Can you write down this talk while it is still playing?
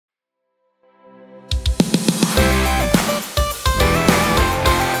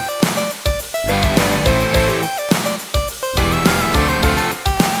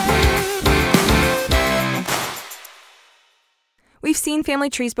seen family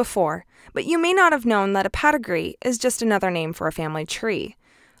trees before, but you may not have known that a pedigree is just another name for a family tree.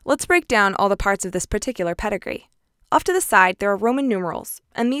 Let's break down all the parts of this particular pedigree. Off to the side, there are Roman numerals,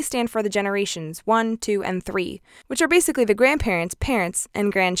 and these stand for the generations 1, 2, and 3, which are basically the grandparents, parents,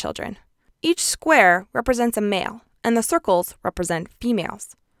 and grandchildren. Each square represents a male, and the circles represent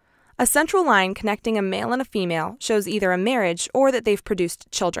females. A central line connecting a male and a female shows either a marriage or that they've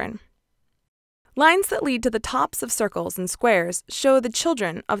produced children. Lines that lead to the tops of circles and squares show the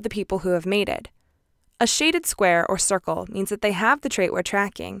children of the people who have mated. A shaded square or circle means that they have the trait we're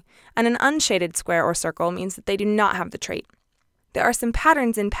tracking, and an unshaded square or circle means that they do not have the trait. There are some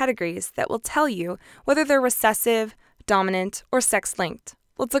patterns in pedigrees that will tell you whether they're recessive, dominant, or sex-linked.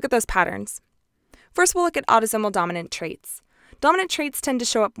 Let's look at those patterns. First, we'll look at autosomal dominant traits. Dominant traits tend to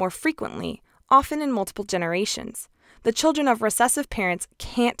show up more frequently, often in multiple generations. The children of recessive parents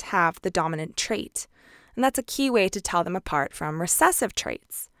can't have the dominant trait, and that's a key way to tell them apart from recessive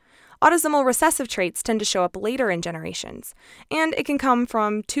traits. Autosomal recessive traits tend to show up later in generations, and it can come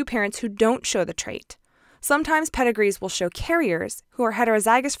from two parents who don't show the trait. Sometimes pedigrees will show carriers who are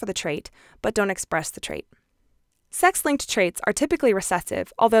heterozygous for the trait, but don't express the trait. Sex-linked traits are typically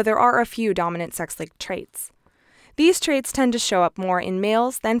recessive, although there are a few dominant sex-linked traits. These traits tend to show up more in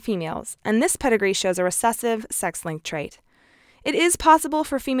males than females, and this pedigree shows a recessive sex-linked trait. It is possible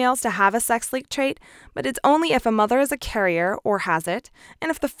for females to have a sex-linked trait, but it's only if a mother is a carrier or has it,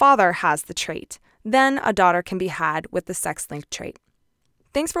 and if the father has the trait. Then a daughter can be had with the sex-linked trait.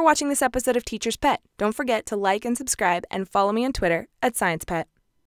 Thanks for watching this episode of Teacher's Pet. Don't forget to like and subscribe and follow me on Twitter @SciencePet.